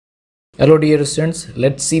Hello dear students,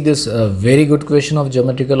 let's see this very good question of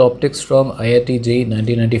geometrical optics from IIT-JEE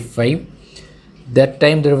 1995. That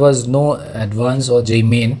time there was no advanced or JEE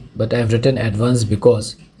main, but I have written advanced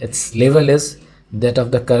because its level is that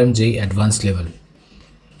of the current JEE advanced level.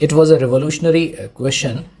 It was a revolutionary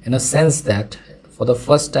question in a sense that for the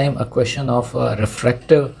first time a question of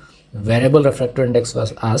refractive variable refractor index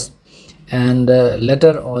was asked, and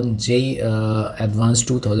later on JEE advanced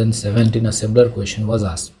 2017 a similar question was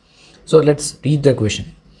asked. So let's read the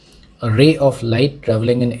question. A ray of light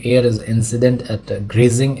traveling in air is incident at a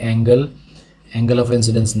grazing angle of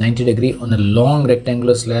incidence 90 degree on a long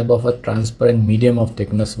rectangular slab of a transparent medium of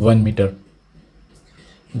thickness 1 meter.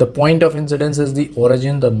 The point of incidence is the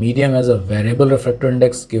origin. The medium has a variable refractor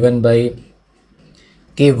index given by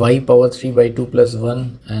ky power 3 by 2 plus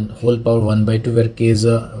 1 and whole power 1 by 2, where k is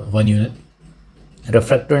a 1 unit.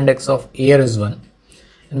 Refractor index of air is 1.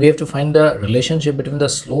 And we have to find the relationship between the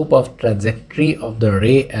slope of trajectory of the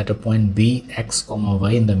ray at a point B, x,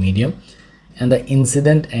 y in the medium and the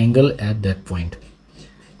incident angle at that point.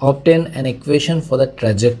 Obtain an equation for the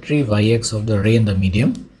trajectory yx of the ray in the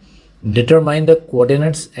medium. Determine the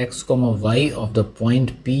coordinates x, y of the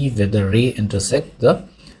point P where the ray intersect the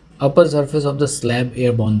upper surface of the slab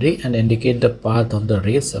air boundary and indicate the path of the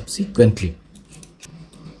ray subsequently.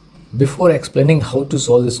 Before explaining how to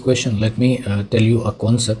solve this question, let me tell you a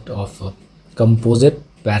concept of composite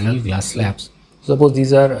parallel glass slabs. Suppose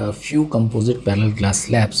these are a few composite parallel glass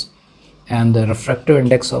slabs and the refractive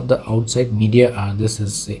index of the outside media are, this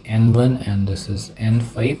is say N1 and this is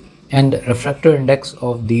N5, and refractive index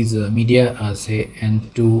of these media are say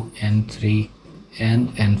N2, N3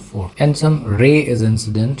 and N4, and some ray is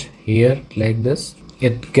incident here like this.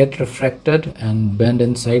 It get refracted and bend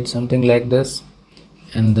inside something like this,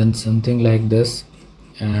 and then something like this,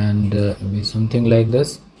 and something like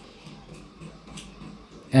this,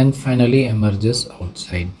 and finally emerges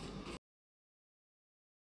outside.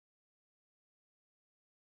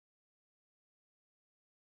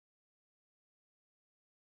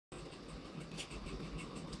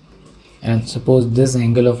 And suppose this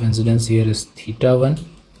angle of incidence here is theta1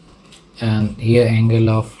 and here angle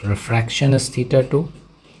of refraction is theta2.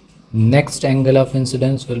 Next angle of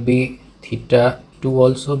incidence will be theta2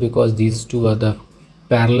 also, because these two are the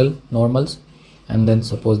parallel normals. And then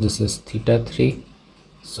suppose this is theta3,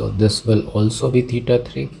 so this will also be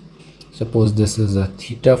theta3. Suppose this is a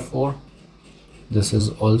theta4, this is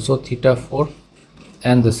also theta4,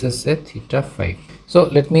 and this is a theta5. So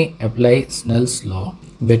let me apply Snell's law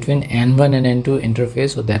between n1 and n2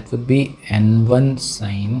 interface. So that would be n1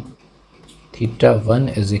 sine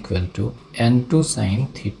theta1 is equal to n2 sine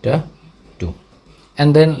theta2.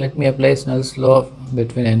 And then let me apply Snell's law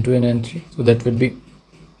between n2 and n3. So that would be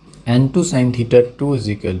n2 sine theta2 is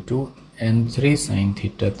equal to n3 sine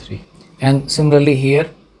theta3. And similarly here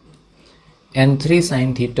n3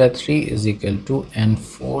 sine theta3 is equal to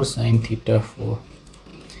n4 sine theta4.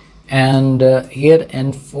 And here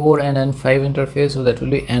n4 and n5 interface, so that will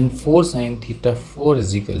be n4 sine theta4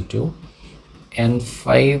 is equal to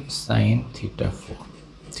n5 sine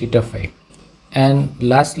theta5. And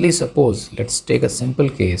lastly, suppose let's take a simple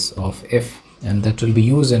case of if, and that will be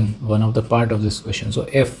used in one of the part of this question. So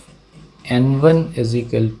if n1 is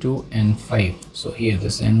equal to n5, so here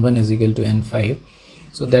this n1 is equal to n5,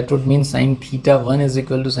 so that would mean sine theta1 is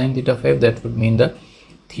equal to sine theta5. That would mean the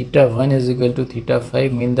theta1 is equal to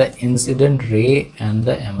theta5, mean the incident ray and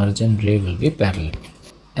the emergent ray will be parallel.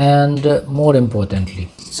 And more importantly,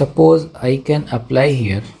 suppose I can apply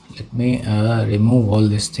here, let me remove all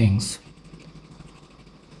these things.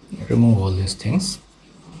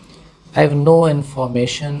 I have no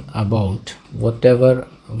information about what the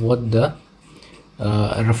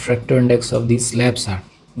refractor index of these slabs are,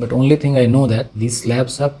 but only thing I know that these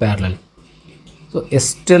slabs are parallel. So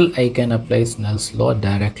still I can apply Snell's law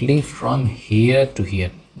directly from here to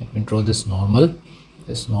here. Let me draw this normal.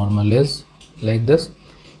 This normal is like this.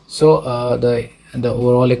 So the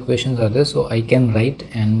overall equations are this. So I can write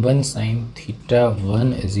n1 sine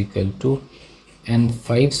theta1 is equal to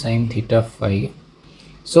n5 sine theta5.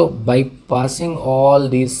 So by passing all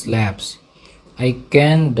these slabs, I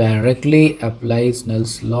can directly apply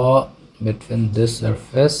Snell's law between this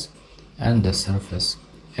surface and this surface,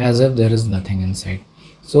 as if there is nothing inside.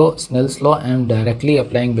 So Snell's law I am directly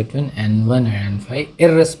applying between n1 and n5,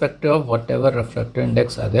 irrespective of whatever refractor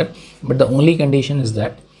index are there. But the only condition is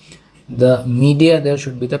that the media there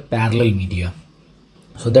should be the parallel media.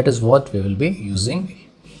 So that is what we will be using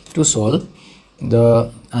to solve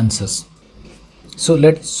the answers. So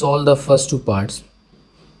let's solve the first two parts.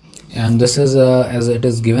 And this is as it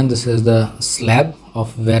is given, this is the slab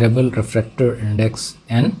of variable refractor index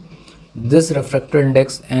n this refractor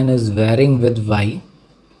index n is varying with y.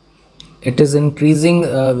 It is increasing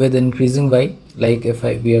with increasing y. Like if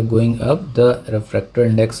we are going up, the refractor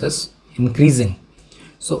index is increasing.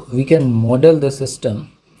 So we can model the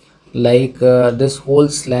system like this whole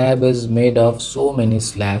slab is made of so many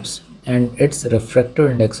slabs, and its refractor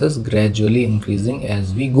index is gradually increasing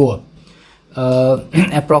as we go up.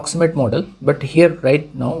 Approximate model, but here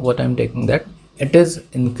right now what I'm taking, that it is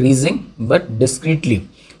increasing but discretely.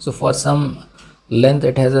 So for some length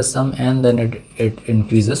it has a sum and then it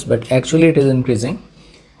increases, but actually it is increasing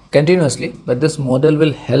continuously. But this model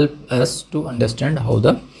will help us to understand how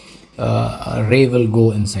the ray will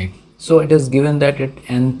go inside. So it is given that it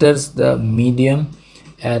enters the medium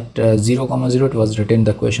at 0, 0. It was written in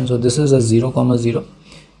the question. So this is a 0, 0,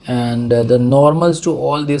 and the normals to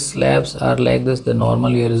all these slabs are like this. The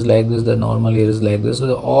normal here is like this, the normal here is like this.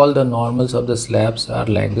 So all the normals of the slabs are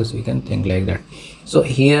like this. We can think like that. So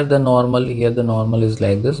here the normal, here the normal is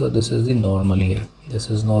like this. So this is the normal here, this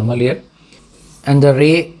is normal here, and the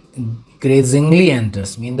ray grazingly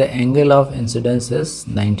enters, mean the angle of incidence is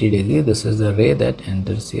 90 degree. This is the ray that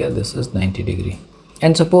enters here, this is 90 degree.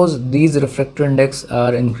 And suppose these refractor index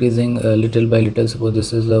are increasing little by little. Suppose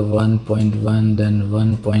this is a 1.1, then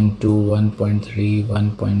 1.2, 1.3,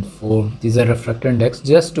 1.4. These are refractor index,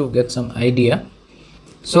 just to get some idea.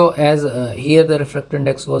 So as here the refractor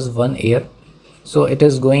index was 1 air, so it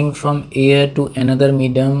is going from air to another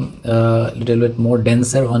medium little bit more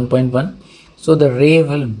denser, 1.1. so the ray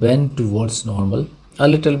will bend towards normal a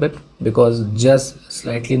little bit, because just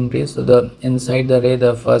slightly increase. So the inside the ray,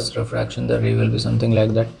 the first refraction, the ray will be something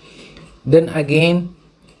like that. Then again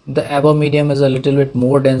the above medium is a little bit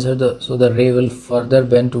more denser, so the ray will further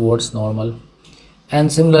bend towards normal.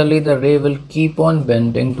 And similarly the ray will keep on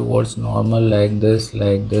bending towards normal, like this,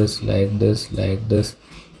 like this, like this, like this,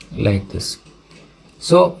 like this.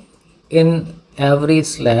 So in every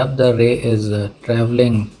slab the ray is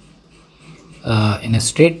traveling in a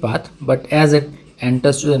straight path, but as it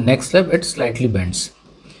enters to the next slab it slightly bends.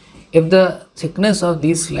 If the thickness of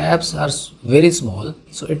these slabs are very small,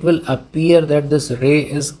 so it will appear that this ray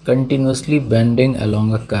is continuously bending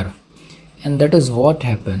along a curve. And that is what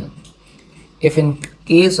happens if in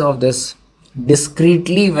case of this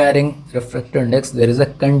discretely varying refractor index, there is a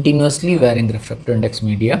continuously varying refractor index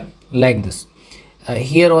media like this.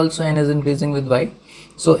 Here also n is increasing with y.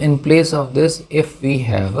 So in place of this, if we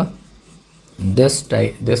have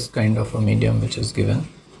this kind of a medium which is given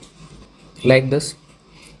like this,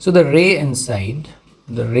 so the ray inside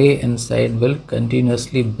will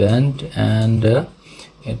continuously bend, and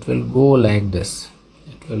it will go like this,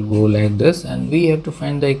 it will go like this, and we have to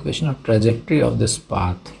find the equation of trajectory of this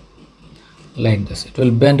path like this. It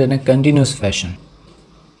will bend in a continuous fashion.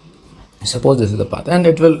 Suppose this is the path, and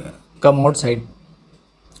it will come outside,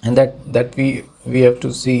 and that we have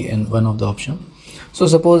to see in one of the option. So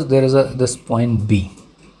suppose there is this point B,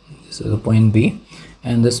 this is a point B,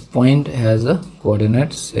 and this point has a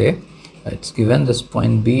coordinate, say it's given this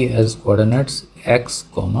point B has coordinates x,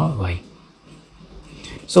 y.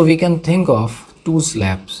 So we can think of two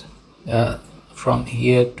slabs from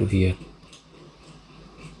here to here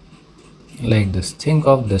like this. Think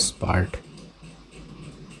of this part.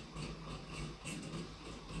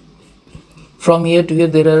 From here to here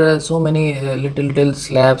there are so many little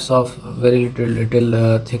slabs of very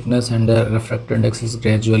little thickness, and the refractor index is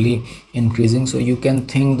gradually increasing. So you can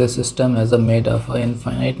think the system as a made of an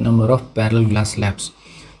infinite number of parallel glass slabs.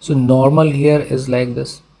 So normal here is like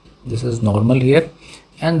this, this is normal here,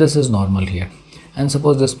 and this is normal here. And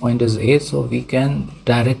suppose this point is A, so we can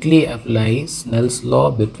directly apply Snell's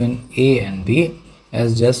law between A and B,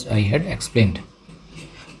 as just I had explained.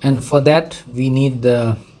 And for that we need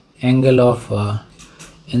the angle of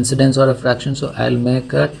incidence or refraction. So I'll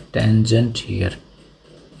make a tangent here.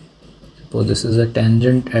 Suppose this is a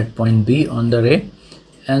tangent at point B on the ray,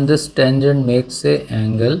 and this tangent makes a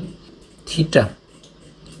angle theta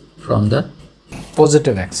from the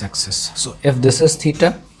positive x-axis. So if this is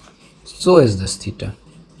theta, so is this theta,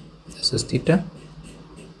 this is theta,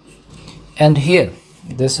 and here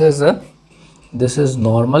this is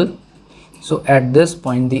normal. So at this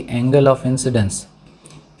point the angle of incidence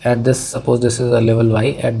at this, suppose this is a level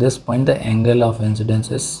y, at this point the angle of incidence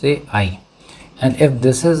is say I, and if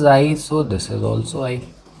this is I, so this is also I.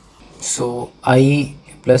 So I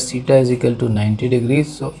plus theta is equal to 90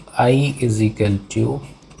 degrees. So I is equal to,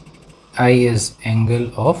 I is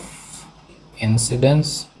angle of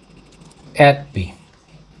incidence at P.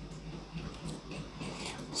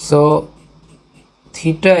 So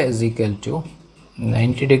theta is equal to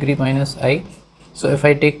 90 degree minus I. So if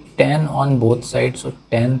I take tan on both sides, so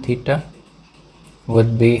tan theta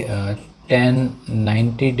would be tan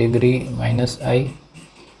 90 degree minus I,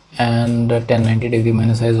 and tan 90 degree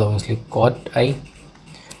minus I is obviously cot I.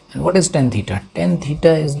 And what is tan theta? Tan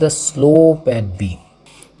theta is the slope at B.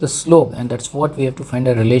 The slope, and that's what we have to find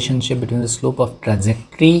a relationship between the slope of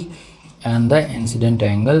trajectory and the incident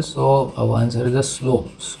angle. So our answer is the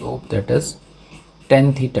slope that is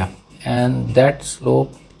tan theta, and that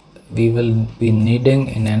slope we will be needing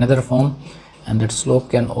in another form, and that slope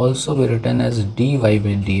can also be written as dy by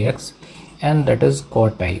dx, and that is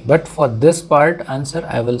cot I. But for this part answer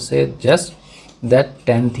I will say just that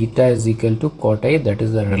tan theta is equal to cot I, that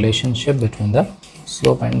is the relationship between the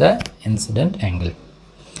slope and the incident angle.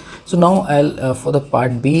 So now I'll for the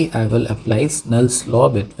part B I will apply Snell's law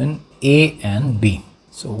between A and B.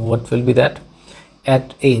 So what will be that?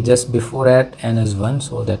 At A, just before at n is 1,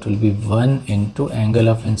 so that will be 1 into angle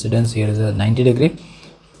of incidence, here is a 90 degree,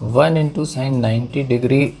 1 into sine 90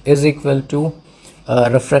 degree is equal to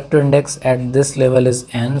refractor index at this level is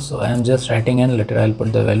n, so I am just writing n, later I'll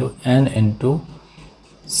put the value n into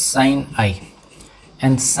sine I,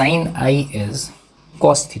 and sine I is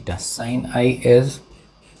cos theta, sine I is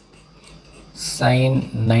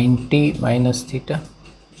sine 90 minus theta.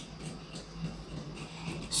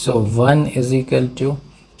 So 1 is equal to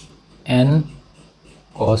n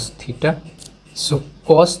cos theta. So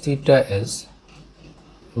cos theta is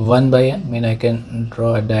 1 by n. I mean I can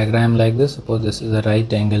draw a diagram like this. Suppose this is a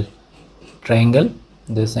right angle triangle.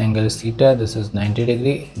 This angle is theta. This is 90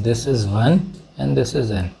 degree. This is 1 and this is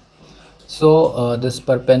n. So this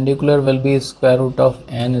perpendicular will be square root of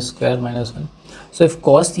n square minus 1. So if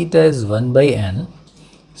cos theta is 1 by n,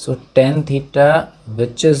 so tan theta,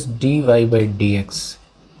 which is dy by dx,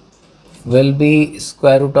 will be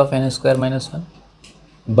square root of n square minus 1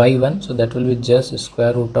 by 1. So that will be just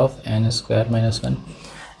square root of n square minus 1.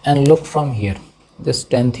 And look from here, this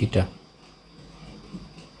tan theta,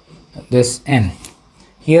 this n,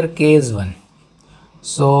 here k is 1.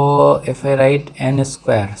 So if I write n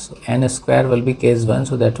square, so n square will be k is 1,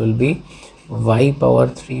 so that will be y power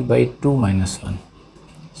 3 by 2 minus 1.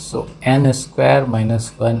 So n square minus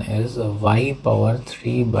 1 is y power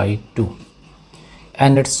 3 by 2,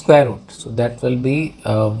 and its square root, so that will be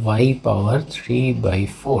y power 3 by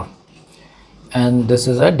 4, and this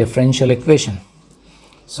is a differential equation.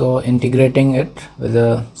 So integrating it with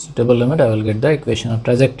a suitable limit, I will get the equation of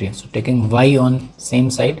trajectory. So taking y on same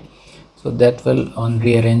side, so that will, on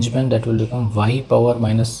rearrangement, that will become y power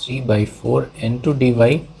minus 3 by 4 into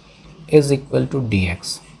dy is equal to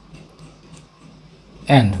dx.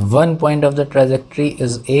 And one point of the trajectory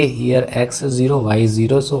is A, here x is 0, y is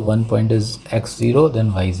 0, so one point is x 0,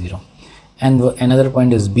 then y 0, and another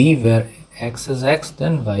point is B where x is x,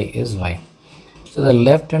 then y is y. So the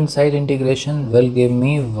left hand side integration will give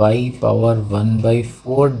me y power 1 by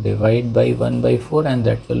 4 divided by 1 by 4, and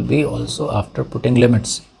that will be also after putting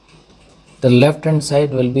limits. The left hand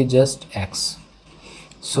side will be just x.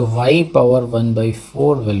 So y power 1 by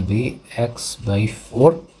 4 will be x by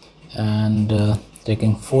 4, and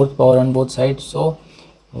taking fourth power on both sides, so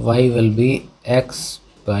y will be x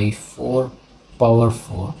by 4 power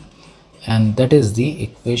 4, and that is the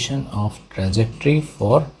equation of trajectory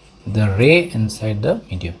for the ray inside the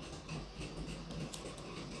medium.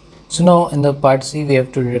 So now in the part C we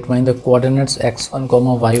have to determine the coordinates x1,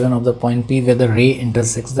 y1 of the point P where the ray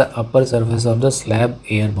intersects the upper surface of the slab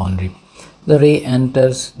air boundary. The ray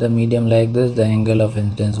enters the medium like this, the angle of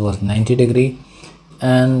incidence was 90 degree,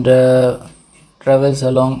 and travels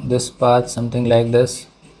along this path something like this.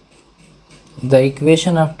 The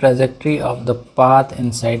equation of trajectory of the path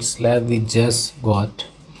inside slab we just got,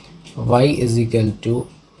 y is equal to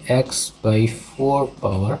x by 4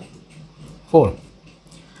 power 4.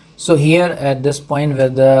 So here at this point where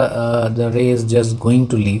the ray is just going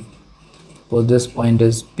to leave, so this point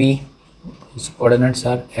is P, whose coordinates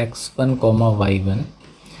are x1, y1.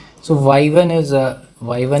 So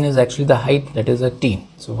y1 is actually the height, that is a t.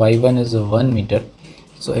 So y1 is a 1 meter.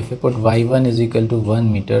 So if we put y1 is equal to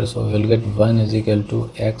 1 meter, so we will get 1 is equal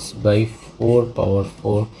to x by 4 power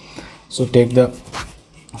 4. So take the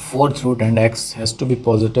fourth root and x has to be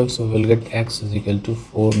positive, so we will get x is equal to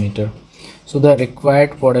 4 meter. So the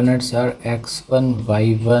required coordinates are x1,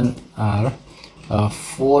 y1 are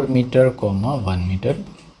 4 meter, 1 meter.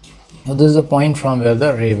 Now this is the point from where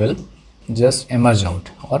the ray will just emerge out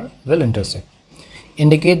or will intersect.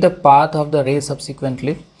 Indicate the path of the ray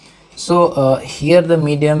subsequently. So here the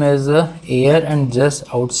medium is air, and just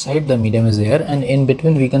outside the medium is air, and in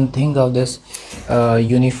between we can think of this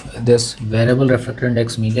this variable refractor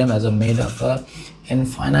index medium as a made of a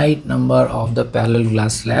infinite number of the parallel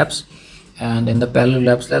glass slabs, and in the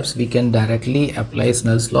parallel slabs we can directly apply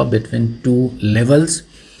Snell's law between two levels.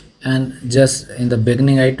 And just in the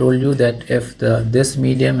beginning I told you that if this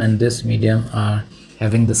medium and this medium are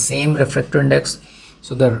having the same refractor index,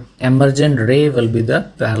 so the emergent ray will be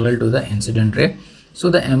the parallel to the incident ray. So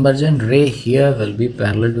the emergent ray here will be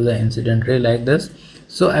parallel to the incident ray like this.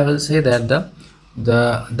 So I will say that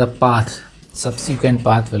the path, subsequent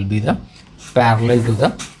path, will be the parallel to the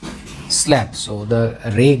slab. So the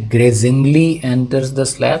ray grazingly enters the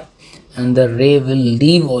slab and the ray will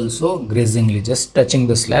leave also grazingly, just touching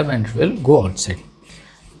the slab, and it will go outside.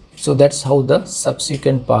 So that's how the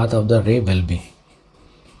subsequent path of the ray will be.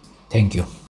 Thank you.